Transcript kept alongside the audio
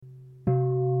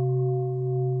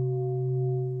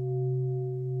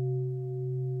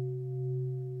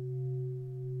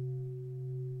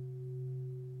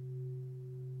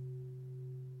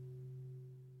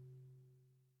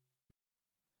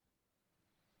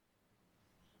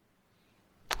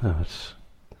Oh, it's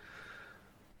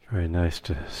very nice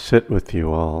to sit with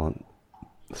you all and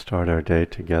start our day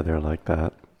together like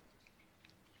that.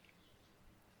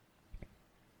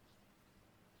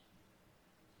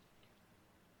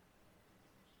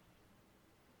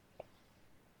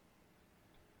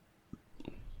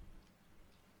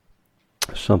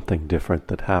 Something different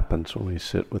that happens when we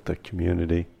sit with the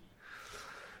community,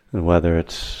 and whether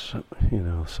it's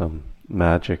some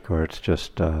magic or it's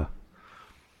just the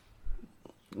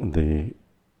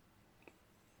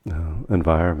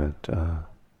environment.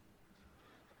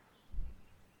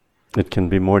 It can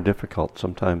be more difficult.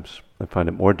 Sometimes I find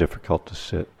it more difficult to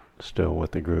sit still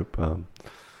with the group,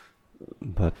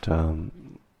 but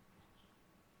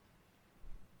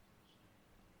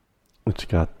it's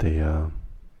got the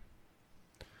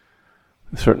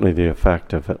certainly the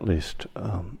effect of at least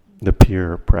the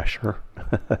peer pressure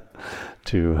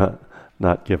to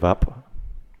not give up,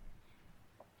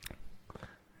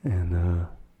 and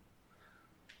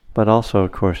but also,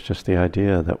 of course, just the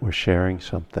idea that we're sharing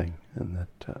something and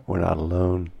that we're not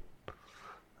alone.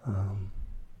 And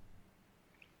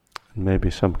maybe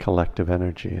some collective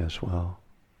energy as well.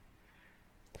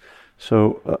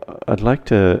 So I'd like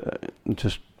to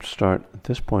just start at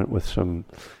this point with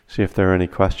see if there are any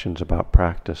questions about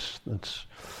practice.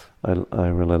 I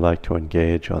really like to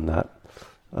engage on that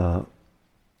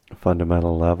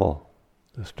fundamental level,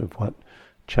 just of what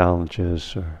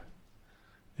challenges or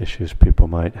issues people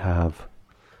might have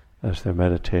as they're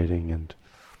meditating,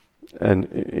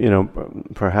 and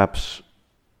perhaps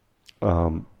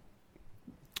I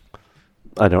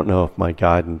don't know if my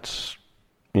guidance,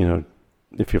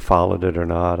 if you followed it or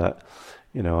not.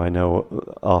 I know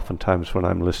oftentimes when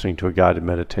I'm listening to a guided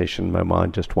meditation, my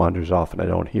mind just wanders off and I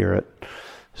don't hear it.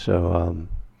 So,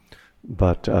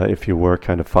 but if you were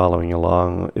kind of following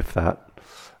along, if that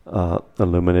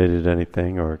illuminated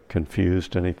anything or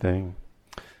confused anything,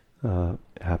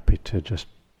 happy to just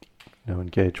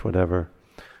engage whatever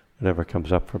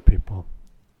comes up for people.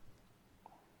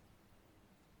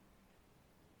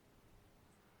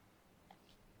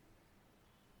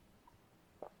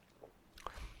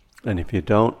 And if you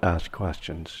don't ask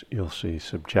questions, you'll see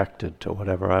subjected to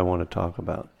whatever I want to talk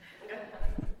about.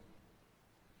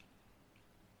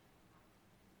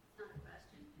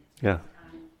 Yeah.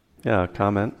 Yeah,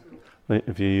 comment.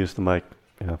 If you use the mic.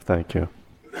 Yeah, thank you.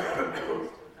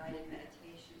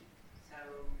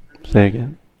 Say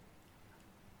again.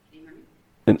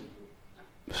 And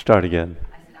start again.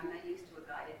 I said I'm not used to a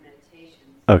guided meditation.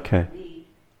 Okay. For me,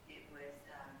 it was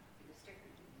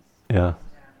different. Yeah.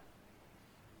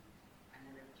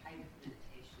 Another type of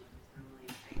meditation. Normally,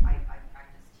 I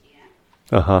practice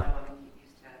TM. Uh-huh. So I'm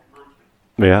used to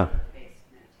mantra. Yeah. Based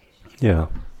meditation. Yeah.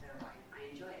 So I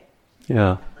enjoy it.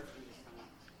 Yeah.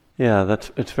 Yeah,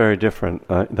 it's very different.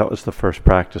 That was the first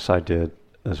practice I did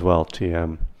as well,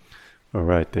 TM. All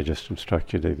right, they just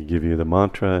instruct you, they give you the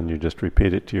mantra and you just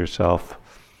repeat it to yourself.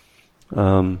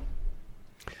 Yeah,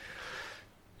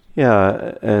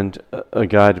 and a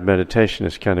guided meditation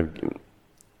is kind of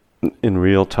in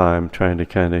real time trying to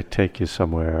kind of take you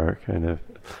somewhere, kind of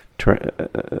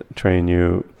train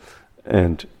you,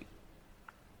 and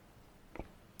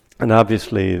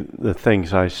obviously the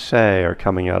things I say are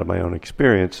coming out of my own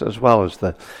experience as well as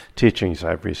the teachings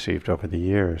I've received over the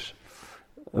years.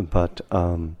 But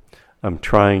I'm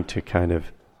trying to kind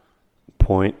of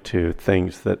point to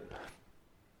things that,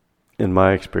 in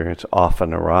my experience,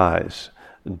 often arise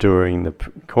during the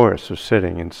course of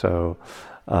sitting, and so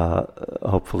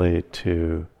hopefully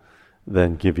to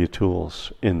then give you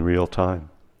tools in real time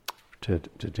to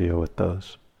deal with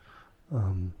those.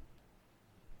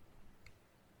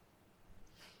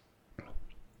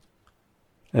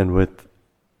 And with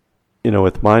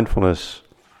mindfulness,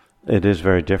 it is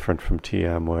very different from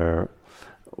TM,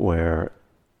 where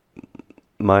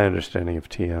my understanding of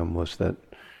TM was that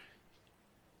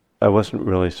I wasn't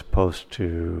really supposed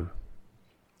to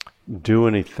do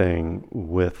anything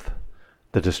with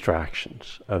the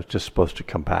distractions. I was just supposed to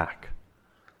come back.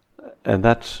 And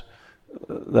that's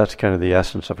kind of the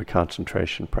essence of a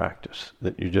concentration practice,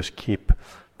 that you just keep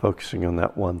focusing on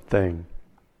that one thing.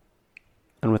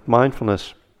 And with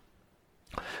mindfulness,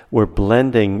 we're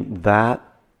blending that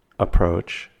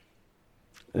approach.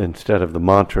 Instead of the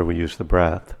mantra, we use the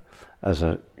breath as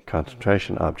a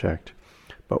concentration object,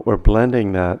 but we're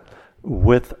blending that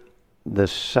with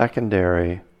this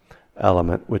secondary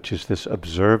element, which is this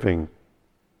observing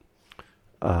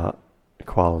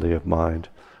quality of mind,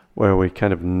 where we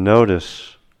kind of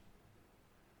notice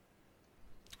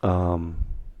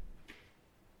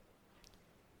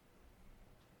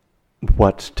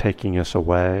what's taking us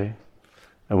away,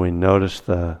 and we notice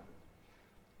the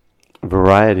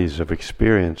varieties of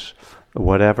experience,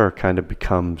 whatever kind of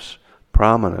becomes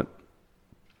prominent,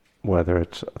 whether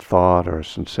it's a thought or a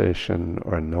sensation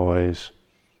or a noise,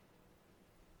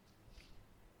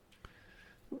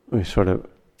 we sort of,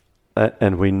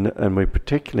 and we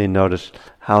particularly notice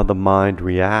how the mind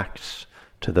reacts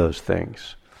to those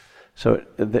things. So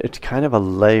it's kind of a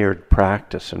layered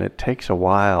practice, and it takes a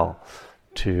while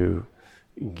to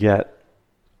get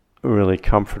really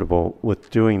comfortable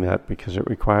with doing that, because it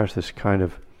requires this kind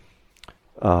of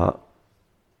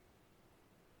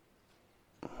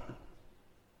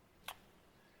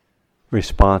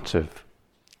responsive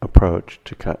approach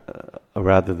to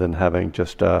rather than having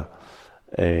just a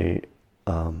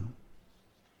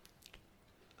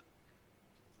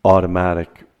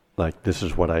automatic, like, this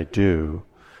is what I do.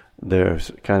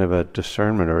 There's kind of a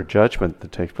discernment or a judgment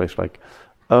that takes place, like,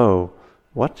 oh,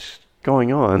 what's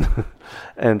going on?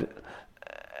 and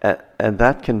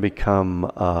that can become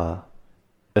a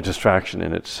distraction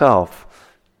in itself.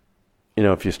 You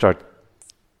know, if you start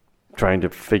trying to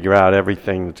figure out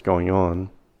everything that's going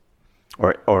on,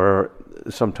 or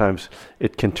sometimes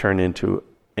it can turn into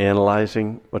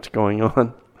analyzing what's going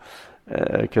on,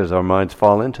 because our minds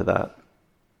fall into that.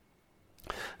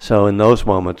 So in those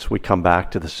moments, we come back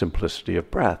to the simplicity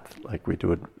of breath, like we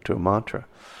do it to a mantra.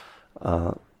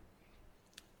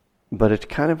 But it's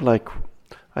kind of like,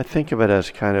 I think of it as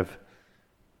kind of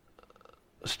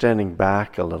standing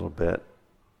back a little bit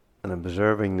and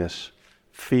observing this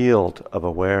field of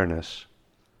awareness,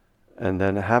 and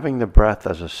then having the breath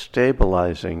as a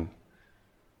stabilizing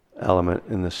element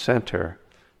in the center,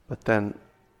 but then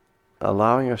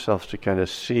allowing ourselves to kind of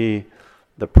see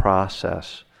the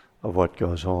process of what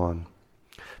goes on.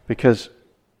 Because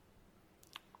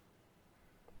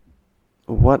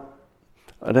what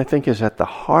I think is at the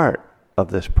heart of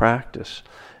this practice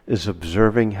is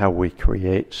observing how we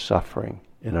create suffering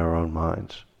in our own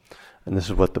minds. And this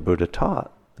is what the Buddha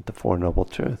taught at the Four Noble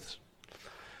Truths.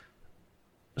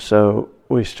 So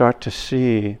we start to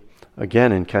see,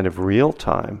 again in kind of real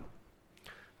time,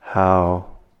 how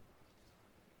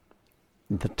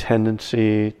the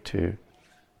tendency to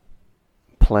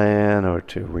plan or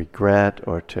to regret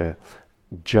or to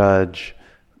judge,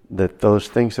 that those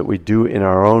things that we do in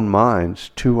our own minds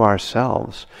to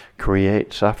ourselves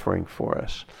create suffering for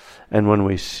us. And when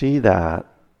we see that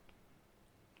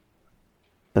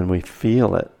and we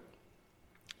feel it,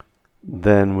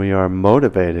 then we are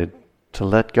motivated to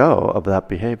let go of that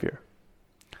behavior,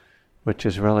 which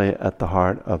is really at the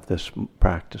heart of this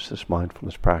practice, this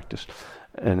mindfulness practice.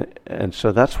 And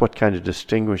so that's what kind of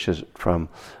distinguishes it from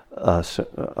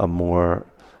a more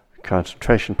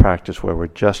concentration practice where we're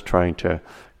just trying to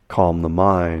calm the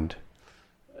mind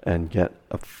and get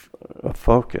a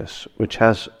focus, which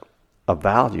has a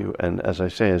value, and as I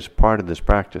say, as part of this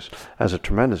practice, has a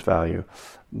tremendous value.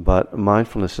 But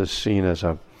mindfulness is seen as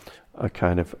a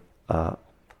kind of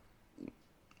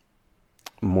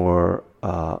more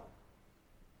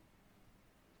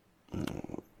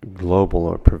global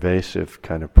or pervasive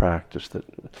kind of practice that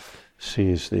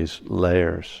sees these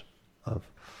layers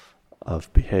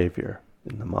of behavior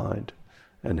in the mind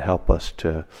and help us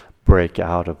to break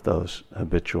out of those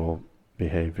habitual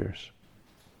behaviors.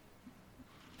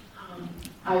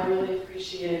 I really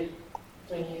appreciated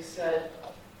when you said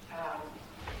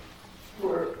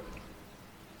we're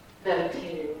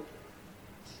meditating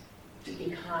to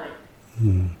be kind.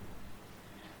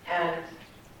 And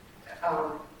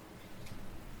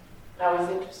that was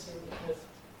interesting because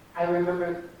I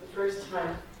remember the first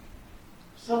time,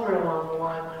 somewhere along the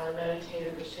line when I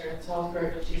meditated with Sharon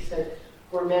Salzberg, and she said,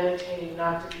 we're meditating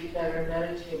not to be better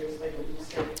meditators, like what you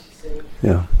said,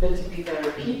 but to be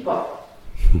better people.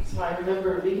 So I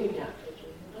remember reading that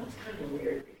thinking, well, that's kind of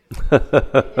weird.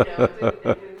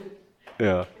 Because,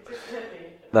 yeah.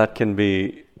 That can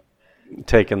be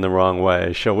taken the wrong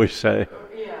way, shall we say.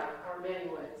 Yeah, or many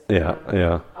ways.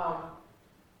 Yeah.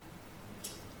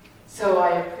 So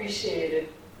I appreciated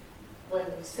when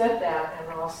you said that,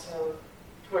 and also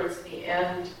towards the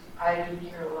end, I didn't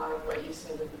hear a lot of what you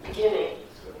said at the beginning,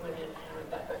 so it went in and out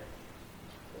of that, but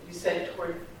you said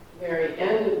toward the very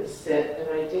end of the sit, and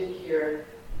I did hear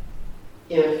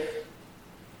if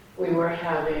we were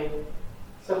having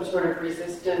some sort of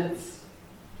resistance,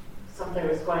 something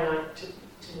was going on,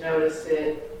 to notice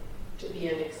it, to be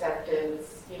in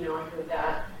acceptance, I heard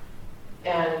that.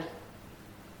 And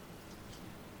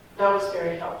that was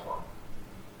very helpful.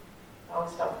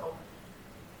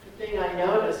 The thing I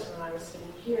noticed when I was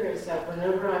sitting here is that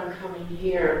whenever I'm coming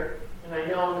here, and I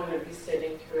know I'm going to be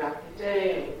sitting throughout the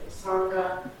day and with the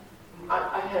Sangha,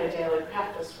 I've had a daily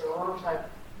practice for a long time,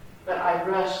 but I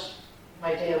rush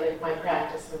my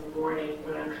practice in the morning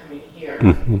when I'm coming here.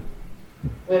 Mm-hmm.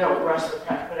 I don't rush the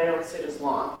practice, but I don't sit as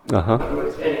long. Uh-huh.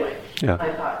 Anyway, Yeah.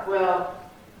 I thought, well,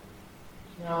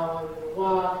 I'm going to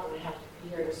walk, and I have to be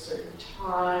here at a certain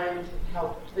time to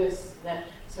help with this and that.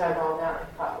 So I have all that. I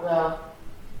thought, well,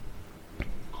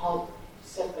 I'll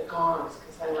set the gongs,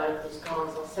 because I like those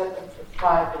gongs. I'll set them for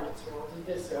 5 minutes, or I'll do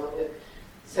this, or I'll do it.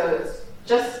 So it's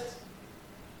just,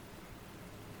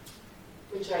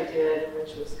 which I did,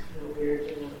 which was kind of weird,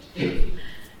 to do.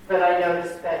 But I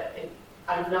noticed that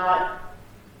I'm not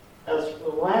as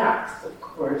relaxed, of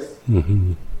course,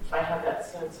 Mm-hmm. if I have that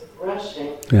sense of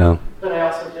rushing. Yeah. But I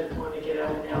also didn't want to get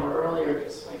out an hour earlier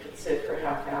just so I could sit for a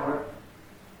half hour.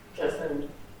 Because then,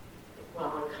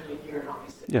 well, I'm coming here and I'll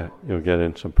be sitting. Yeah, you'll get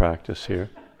in some practice here.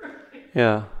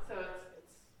 Yeah. So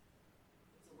it's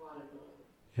a lot of movement.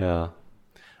 Yeah.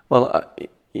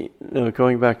 Well,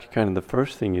 going back to kind of the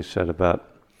first thing you said about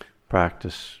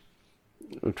practice,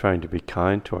 trying to be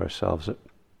kind to ourselves,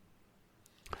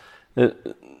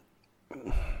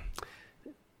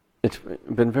 it's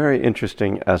been very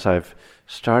interesting as I've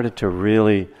started to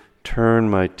really turn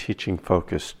my teaching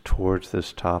focus towards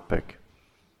this topic.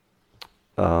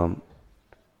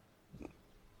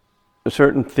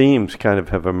 Certain themes kind of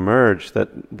have emerged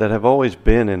that have always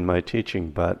been in my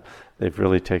teaching, but they've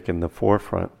really taken the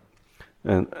forefront.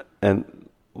 And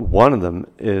one of them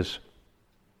is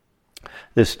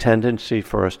this tendency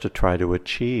for us to try to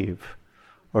achieve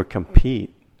or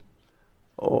compete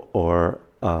or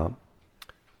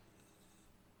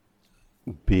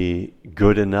be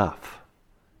good enough,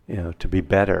 to be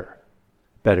better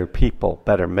people,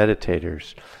 better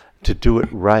meditators, to do it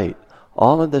right.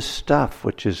 All of this stuff,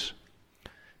 which is,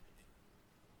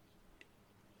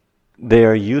 they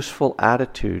are useful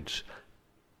attitudes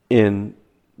in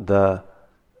the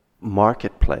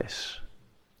marketplace,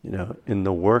 in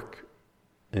the work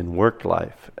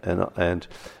life, and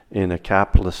in a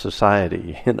capitalist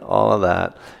society, and all of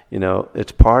that.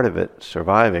 It's part of it,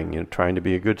 surviving, trying to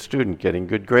be a good student, getting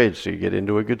good grades so you get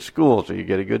into a good school, so you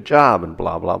get a good job, and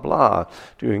blah, blah, blah.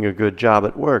 Doing a good job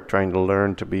at work, trying to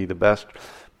learn to be the best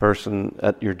person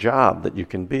at your job that you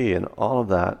can be, and all of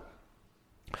that.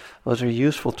 Those are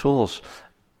useful tools.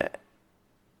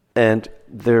 And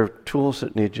they're tools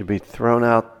that need to be thrown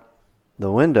out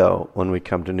the window when we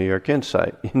come to New York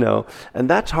Insight, And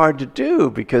that's hard to do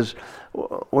because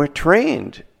we're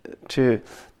trained to,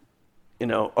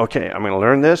 okay, I'm going to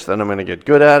learn this, then I'm going to get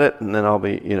good at it, and then I'll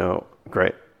be,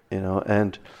 great,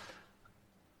 And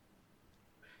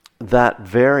that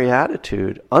very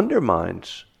attitude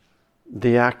undermines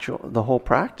the whole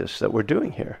practice that we're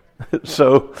doing here.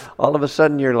 So all of a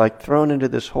sudden you're like thrown into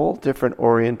this whole different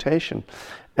orientation,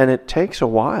 and it takes a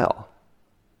while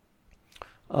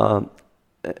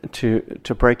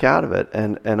to break out of it.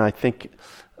 And I think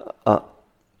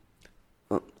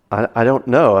I don't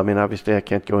know. I mean, obviously I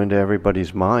can't go into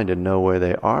everybody's mind and know where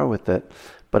they are with it,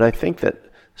 but I think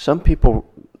that some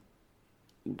people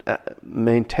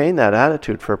maintain that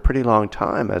attitude for a pretty long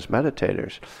time as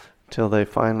meditators till they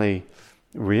finally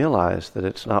realize that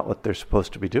it's not what they're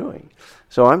supposed to be doing.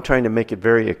 So I'm trying to make it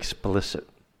very explicit,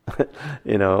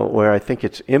 where I think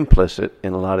it's implicit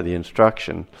in a lot of the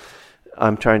instruction.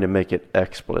 I'm trying to make it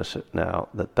explicit now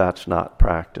that that's not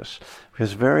practice.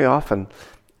 Because very often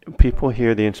people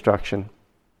hear the instruction,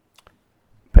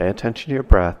 pay attention to your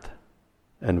breath,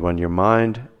 and when your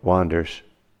mind wanders,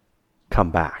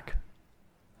 come back.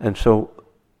 And so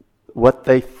what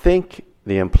they think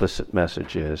the implicit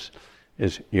message is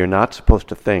you're not supposed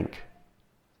to think.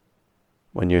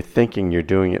 When you're thinking you're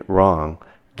doing it wrong,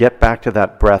 get back to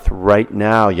that breath right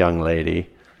now, young lady,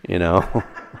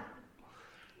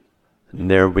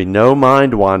 There will be no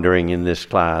mind wandering in this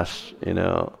class,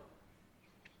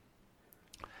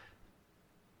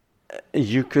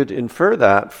 You could infer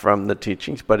that from the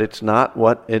teachings, but it's not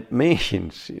what it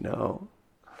means,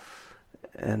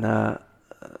 And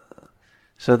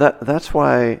so that's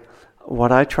why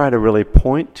what I try to really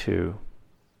point to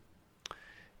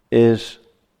is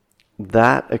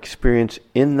that experience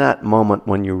in that moment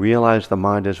when you realize the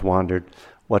mind has wandered.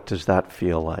 What does that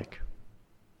feel like?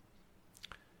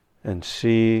 And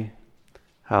see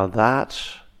how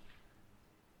that's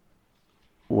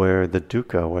where the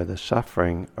dukkha, where the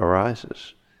suffering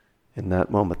arises in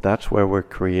that moment. That's where we're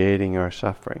creating our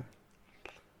suffering.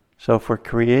 So if we're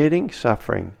creating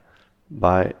suffering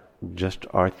by just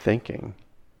our thinking,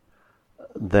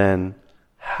 then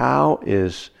how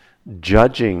is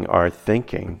judging our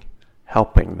thinking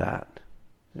helping that?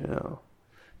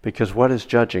 Because what is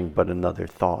judging but another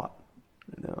thought?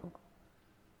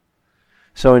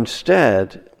 So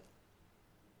instead,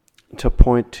 to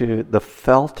point to the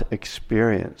felt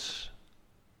experience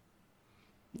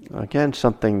Again,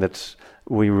 something that's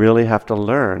we really have to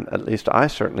learn. At least I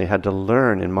certainly had to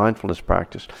learn in mindfulness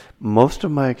practice. Most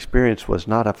of my experience was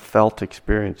not a felt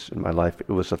experience in my life.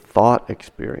 It was a thought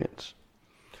experience.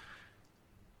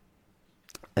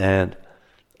 And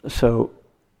so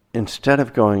instead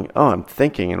of going, oh, I'm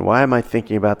thinking, and why am I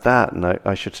thinking about that? And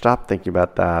I should stop thinking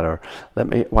about that, or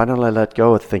why don't I let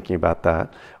go of thinking about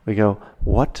that? We go,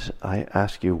 I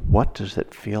ask you, what does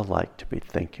it feel like to be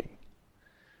thinking?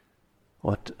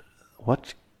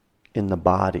 What's in the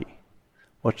body?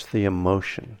 What's the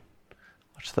emotion?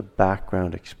 What's the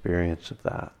background experience of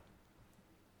that?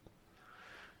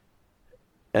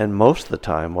 And most of the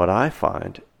time, what I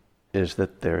find is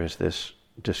that there is this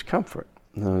discomfort.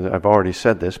 I've already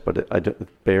said this, but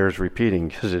it bears repeating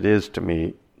because it is, to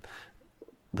me,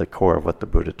 the core of what the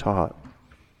Buddha taught.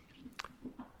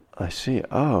 I see,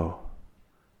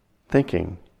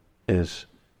 thinking is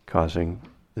causing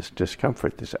this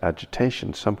discomfort, this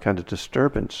agitation, some kind of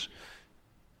disturbance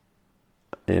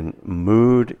in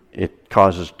mood. It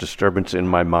causes disturbance in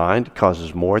my mind,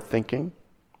 causes more thinking.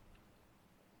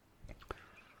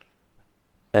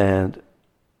 And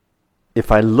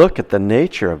if I look at the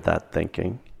nature of that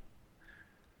thinking,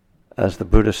 as the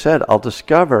Buddha said, I'll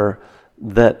discover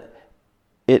that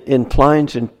it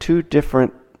inclines in two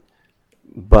different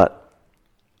but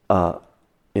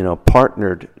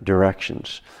partnered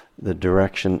directions. The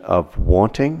direction of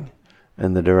wanting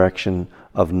and the direction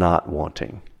of not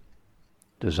wanting.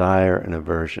 Desire and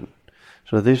aversion.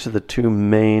 So these are the two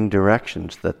main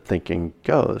directions that thinking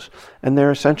goes. And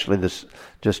they're essentially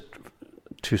just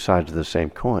two sides of the same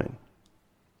coin.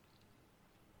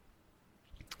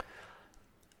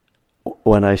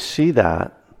 When I see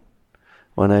that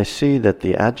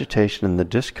the agitation and the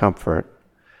discomfort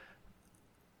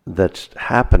that's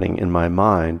happening in my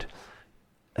mind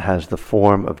has the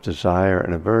form of desire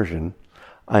and aversion,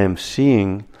 I am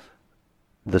seeing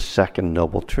the second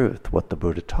noble truth, what the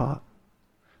Buddha taught.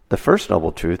 The first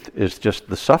noble truth is just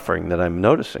the suffering that I'm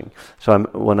noticing. So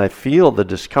when I feel the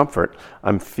discomfort,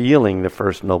 I'm feeling the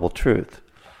first noble truth.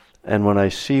 And when I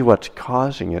see what's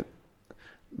causing it,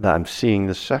 I'm seeing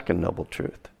the second noble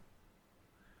truth.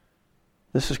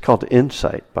 This is called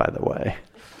insight, by the way.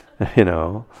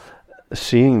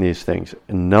 Seeing these things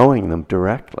and knowing them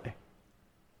directly.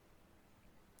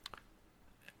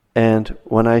 And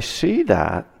when I see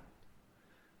that,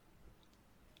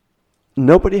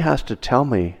 nobody has to tell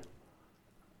me,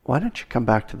 why don't you come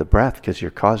back to the breath because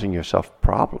you're causing yourself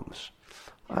problems.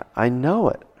 I know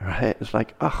it, right? It's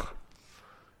like,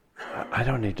 I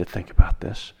don't need to think about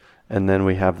this. And then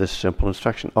we have this simple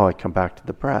instruction, I come back to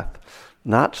the breath.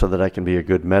 Not so that I can be a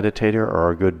good meditator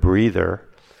or a good breather,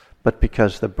 but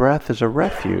because the breath is a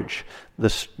refuge.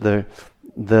 The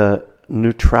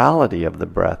neutrality of the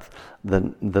breath,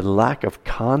 the lack of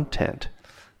content.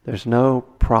 There's no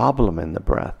problem in the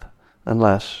breath,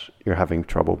 unless you're having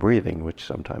trouble breathing, which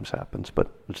sometimes happens, but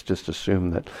let's just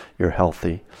assume that you're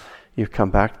healthy. You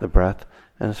come back to the breath,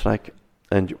 and it's like,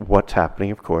 and what's happening,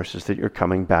 of course, is that you're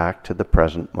coming back to the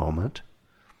present moment.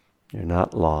 You're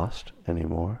not lost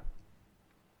anymore.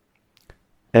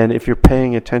 And if you're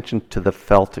paying attention to the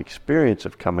felt experience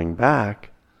of coming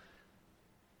back,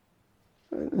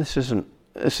 this isn't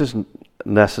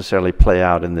necessarily play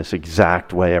out in this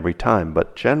exact way every time,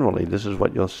 but generally this is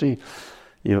what you'll see.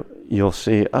 You'll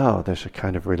see, there's a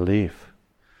kind of relief.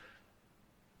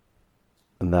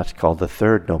 And that's called the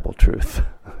third noble truth.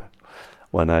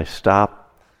 When I stop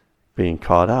being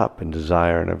caught up in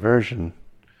desire and aversion,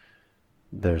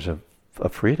 there's a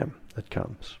freedom that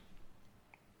comes.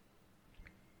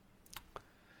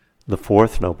 The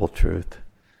fourth noble truth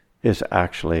is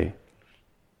actually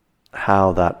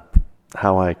how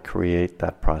I create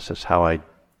that process, how I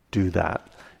do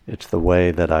that. It's the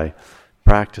way that I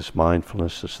practice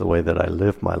mindfulness. It's the way that I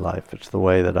live my life. It's the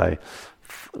way that I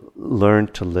learn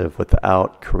to live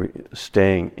without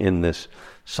staying in this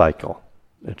cycle.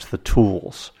 It's the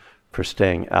tools for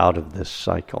staying out of this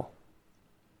cycle.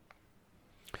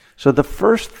 So the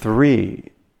first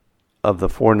three of the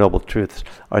Four Noble Truths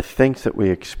are things that we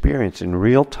experience in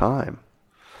real time.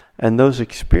 And those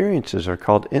experiences are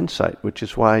called insight, which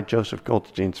is why Joseph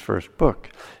Goldstein's first book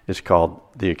is called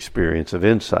The Experience of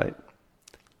Insight.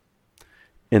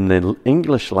 In the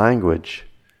English language,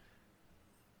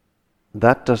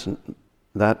 that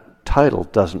title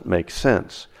doesn't make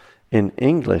sense. In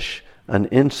English, an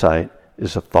insight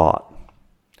is a thought.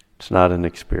 It's not an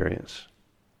experience.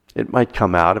 It might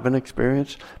come out of an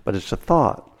experience, but it's a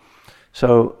thought.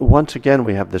 So once again,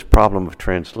 we have this problem of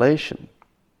translation.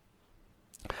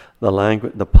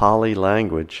 The Pali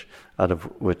language out of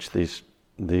which these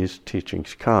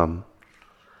teachings come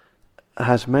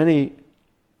has many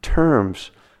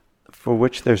terms for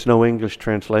which there's no English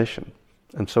translation.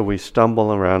 And so we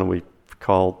stumble around and we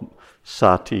call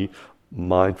sati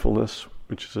mindfulness,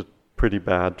 which is a pretty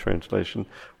bad translation.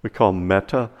 We call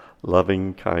metta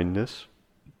loving kindness,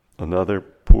 another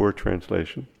poor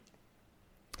translation.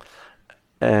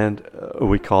 And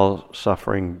we call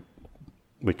suffering,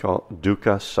 we call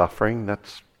dukkha suffering.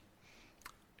 That's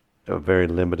a very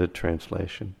limited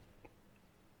translation.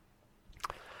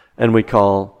 And we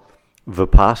call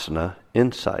vipassana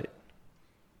insight.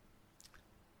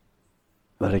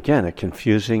 But again, a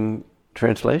confusing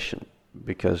translation,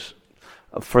 because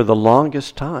for the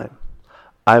longest time,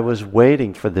 I was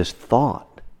waiting for this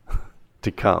thought to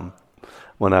come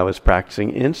when I was practicing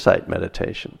insight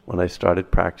meditation. When I started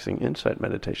practicing insight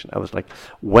meditation, I was like,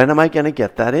 when am I going to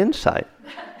get that insight?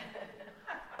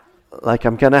 Like,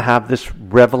 I'm going to have this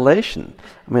revelation.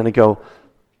 I'm going to go,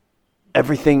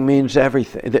 everything means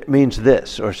everything. It means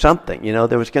this or something.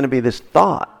 There was going to be this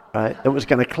thought, right? It was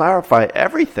going to clarify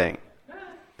everything.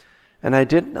 And I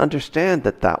didn't understand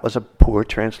that that was a poor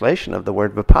translation of the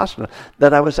word vipassana,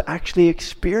 that I was actually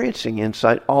experiencing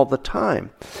insight all the time.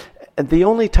 And the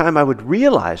only time I would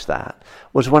realize that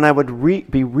was when I would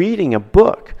be reading a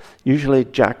book, usually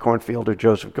Jack Kornfield or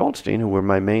Joseph Goldstein, who were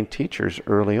my main teachers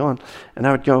early on, and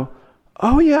I would go,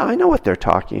 oh yeah, I know what they're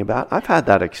talking about. I've had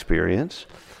that experience.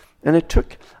 And it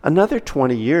took another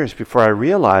 20 years before I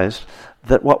realized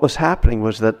that what was happening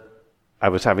was that I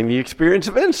was having the experience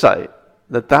of insight.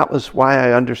 That was why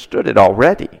I understood it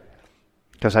already,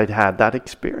 because I'd had that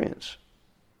experience.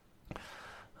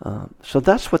 So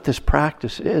that's what this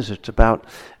practice is. It's about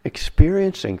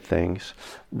experiencing things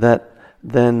that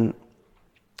then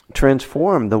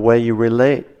transform the way you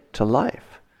relate to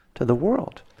life, to the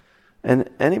world. And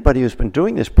anybody who's been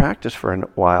doing this practice for a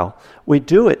while, we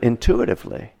do it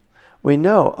intuitively. We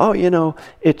know,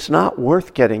 it's not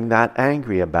worth getting that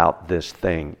angry about this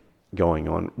thing going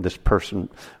on, this person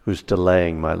who's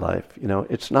delaying my life.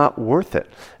 It's not worth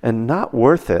it. And not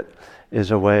worth it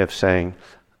is a way of saying,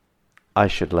 I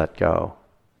should let go.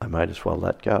 I might as well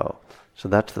let go. So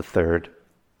that's the third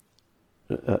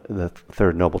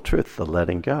noble truth, the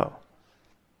letting go.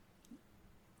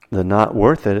 The not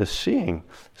worth it is seeing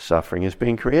suffering is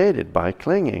being created by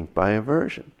clinging, by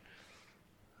aversion.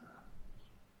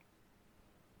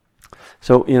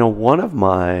 So, one of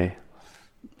my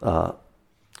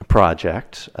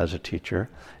projects as a teacher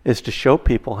is to show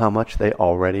people how much they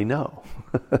already know,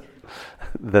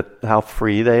 that how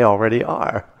free they already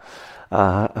are,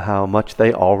 how much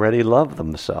they already love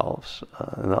themselves,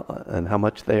 and how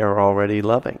much they are already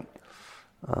loving.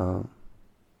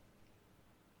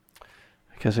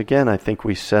 Because again, I think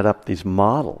we set up these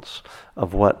models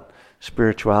of what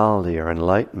spirituality or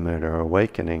enlightenment or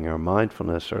awakening or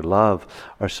mindfulness or love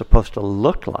are supposed to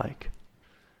look like.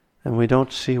 And we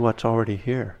don't see what's already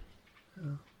here.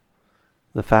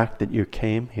 The fact that you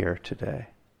came here today.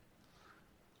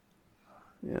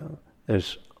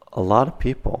 There's a lot of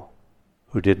people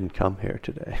who didn't come here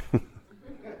today.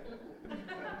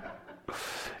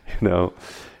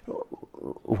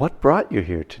 What brought you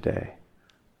here today?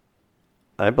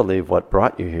 I believe what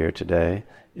brought you here today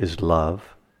is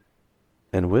love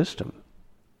and wisdom.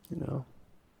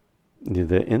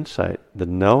 The insight, the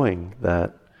knowing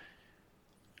that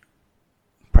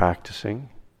practicing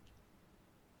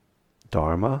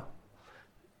Dharma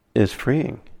is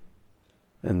freeing,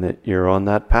 and that you're on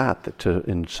that path to,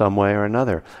 in some way or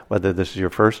another, whether this is your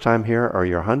first time here or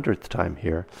your 100th time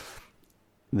here,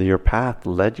 your path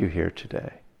led you here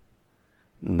today.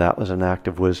 And that was an act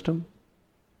of wisdom,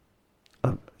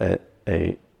 an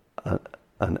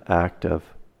act of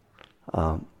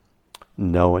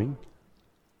knowing,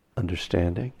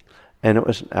 understanding, and it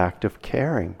was an act of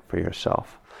caring for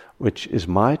yourself, which is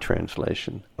my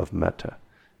translation of metta,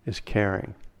 is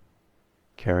caring.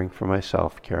 Caring for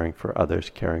myself, caring for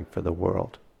others, caring for the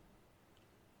world.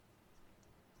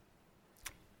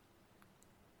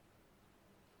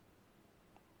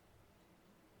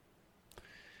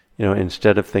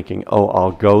 Instead of thinking,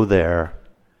 I'll go there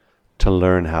to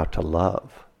learn how to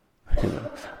love.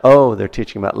 They're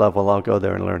teaching about love, well, I'll go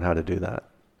there and learn how to do that.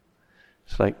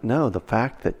 It's like, no, the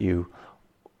fact that you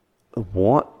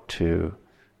want to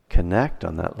connect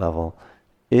on that level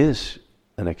is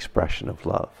an expression of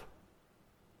love.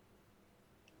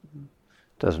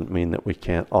 Doesn't mean that we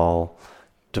can't all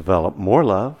develop more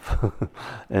love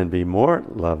and be more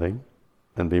loving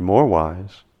and be more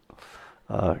wise,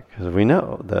 because we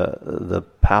know the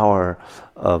power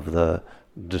of the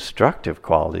destructive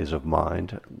qualities of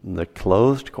mind, the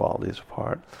closed qualities of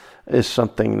heart, is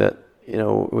something that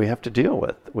we have to deal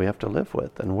with, we have to live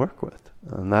with and work with,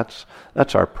 and that's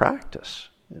our practice.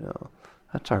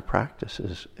 That's our practice,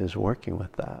 is working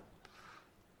with that.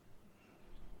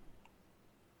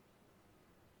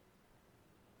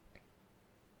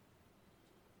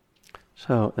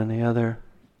 So, any other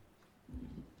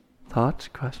thoughts,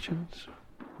 questions?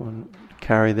 Want to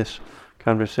carry this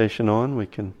conversation on? We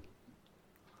can.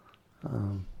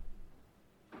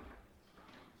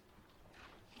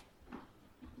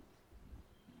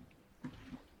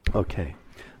 Okay.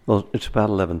 Well, it's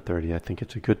about 11:30. I think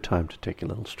it's a good time to take a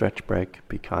little stretch break,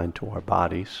 be kind to our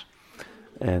bodies.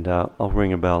 And I'll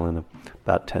ring a bell in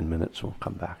about 10 minutes. We'll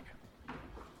come back.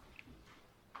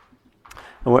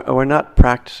 And we're not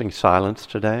practicing silence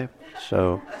today,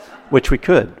 so which we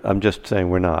could. I'm just saying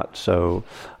we're not. So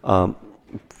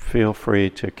feel free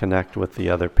to connect with the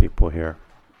other people here.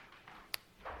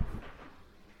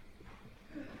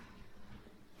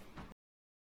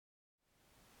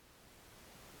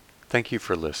 Thank you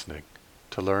for listening.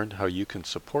 To learn how you can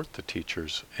support the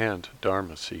teachers and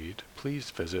Dharma Seed,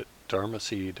 please visit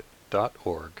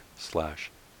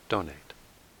dharmaseed.org/donate.